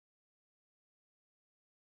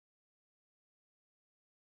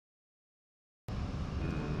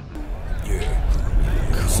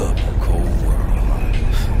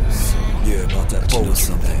flow or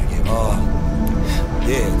something.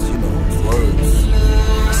 Yeah, it's, you know, words,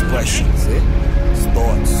 expressions, it's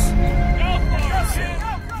thoughts.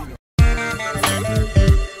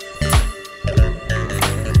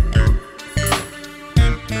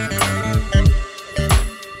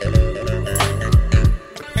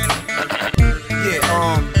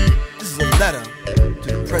 This is a letter to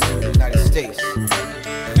the President of the United States.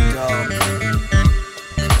 And,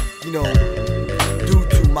 you know, due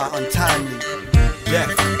to my untimely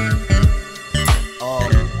death,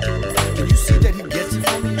 can you see that he gets it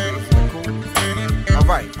from me? Is that cool?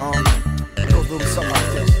 Alright, it goes a little something like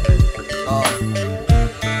this.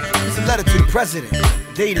 It's a letter to the President,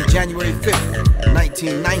 dated January 5th,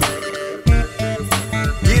 1990.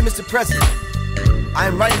 Dear Mr. President, I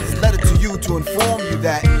am writing this letter to you to inform you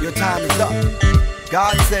that your time is up.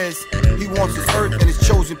 God says he wants his earth and his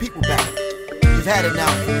chosen people back. You've had it now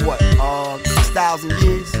for what, 6,000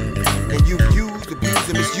 years? And you've used, abused,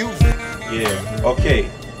 and misused it. Yeah, okay.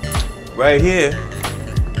 Right here,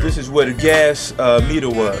 this is where the gas meter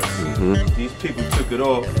was. These people took it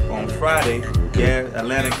off on Friday.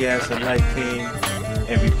 Atlanta Gas and Light came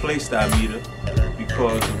and replaced our meter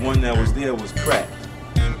because the one that was there was cracked.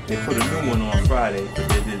 They put a new one on Friday, but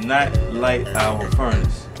they did not light our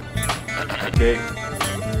furnace. Okay?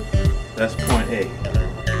 That's point A.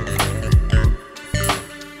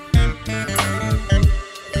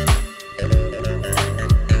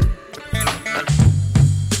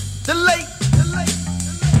 The late,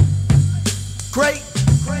 great,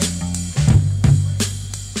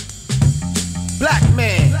 black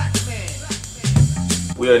man.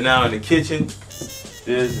 We are now in the kitchen.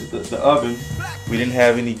 There's the oven. We didn't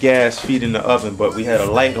have any gas feeding the oven, but we had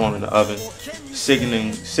a light on in the oven,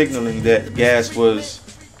 signaling that gas was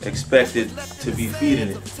expected to be feeding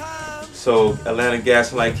it. So Atlanta Gas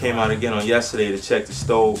and Light came out again on yesterday to check the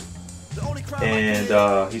stove, and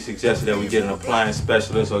he suggested that we get an appliance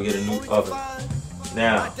specialist or get a new oven.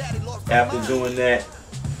 Now, after doing that,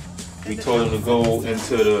 we told him to go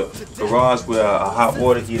into the garage where a hot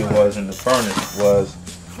water heater was and the furnace was,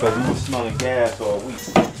 because we were smelling gas all week.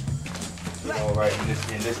 You know, right in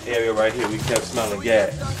this area right here, we kept smelling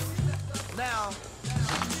gas.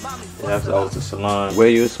 And that was the salon. Where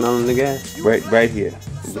you were smelling the gas? Right here.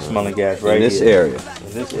 We were smelling gas right in this here. area.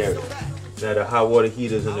 In this area. Now the hot water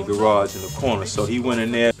heater's in the garage in the corner, so he went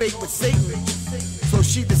in there. Fate with Satan, so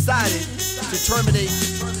she decided to terminate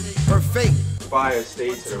her fate. Fire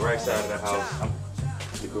stayed to the right side of the house,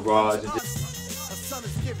 the garage. And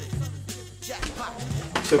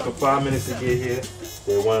it took them 5 minutes to get here.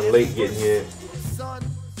 They weren't late getting here.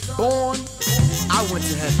 Born, I went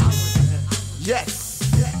to heaven. Yes,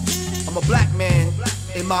 I'm a black man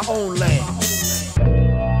in my own land.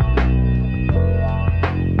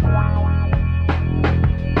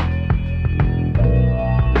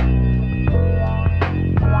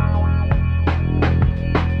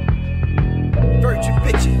 Virgin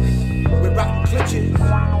bitches with rotten clutches.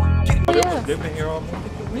 They've been here all morning.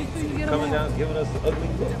 Coming down, giving us the ugly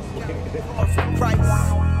look. From Christ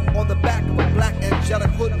on the back of a black angelic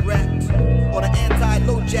hood rat on an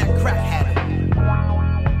anti-low jack crack habit.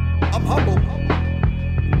 I'm humble,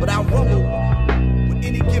 but I rumble with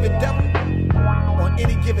any given devil on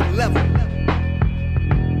any given level.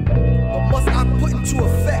 But must I put into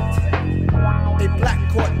effect a black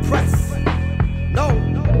court press? No,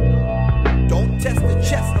 don't test the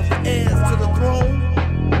chest of the heirs to the throne.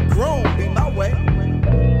 Grown be my way.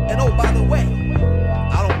 And oh, by the way,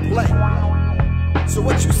 I don't play. So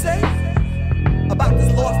what you say about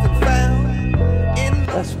this lost and found?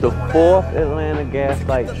 That's the 4th Atlanta Gas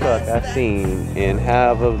Light truck I've seen in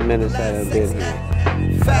however minutes that I've been here.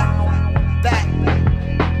 Fact that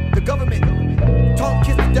the government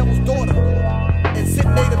tongue-kissed the devil's daughter and sent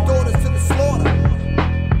native daughters to the slaughter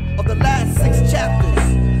of the last 6 chapters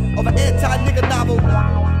of an anti-nigger novel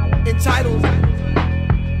entitled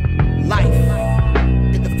Life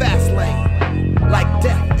in the Fast Lane, like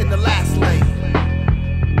death in the last lane.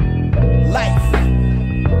 Life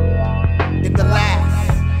in the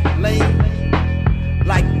last lane,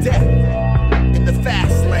 like death in the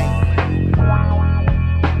fast lane.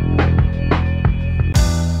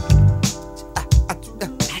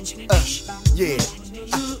 Yeah.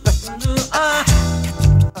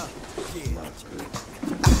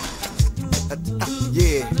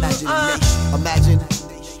 Yeah. Imagine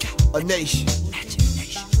a nation.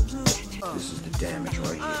 This is the damage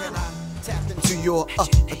right here. Tap into your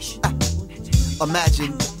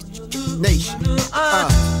imagination.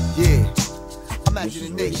 Yeah.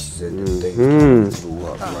 Imagination. Blew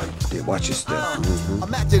up right there. Watch your step.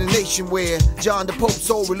 Imagination where John the Pope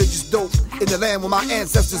sold religious dope in the land where my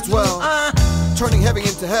ancestors dwell. turning heaven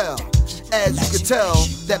into hell. As you could tell,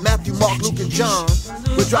 that Matthew, Mark, Luke, and John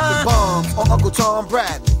were dropping bombs on Uncle Tom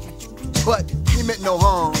Bradley. But he meant no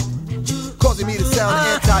harm, causing me to sound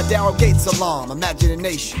an anti-Darryl Gates alarm.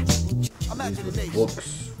 Imagination.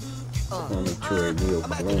 Books on the tour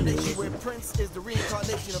Imagination, where Prince is the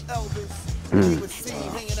reincarnation of Elvis. He was seen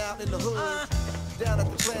hanging out in the hood, down at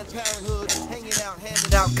the Planned Parenthood, hanging out,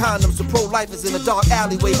 handing out condoms to pro-lifers in a dark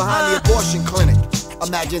alleyway behind the abortion clinic.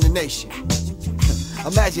 Imagination.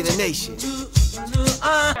 Imagination.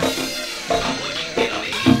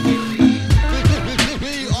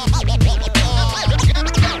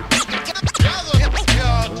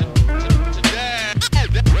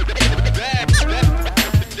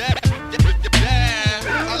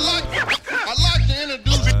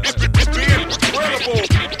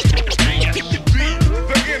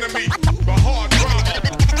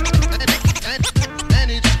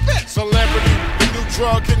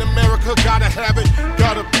 Drug in America, gotta have it,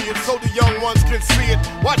 gotta be it, so the young ones can see it.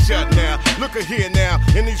 Watch out now, look at here now,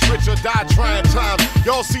 in these rich or die trying times.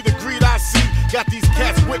 Y'all see the greed I see, got these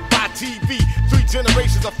cats whipped by TV. 3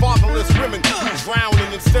 generations of fatherless women,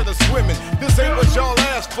 drowning instead of swimming. This ain't what y'all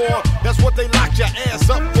asked for, that's what they locked your ass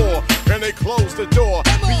up for. And they closed the door.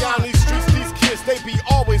 Beyond these streets, these kids, they be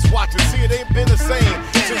always watching. See, it ain't been the same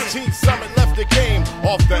since Teen Summit left the game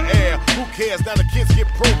off the air. Who cares, now the kids get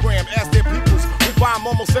programmed, ask their peoples who buy them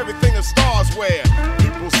almost everything the stars wear.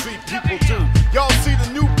 People see, people do. Y'all see the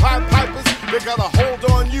new Pied Pipers? They got a hold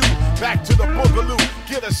on you. Back to the boogaloo.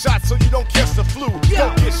 Get a shot so you don't catch the flu.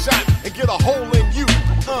 Don't get shot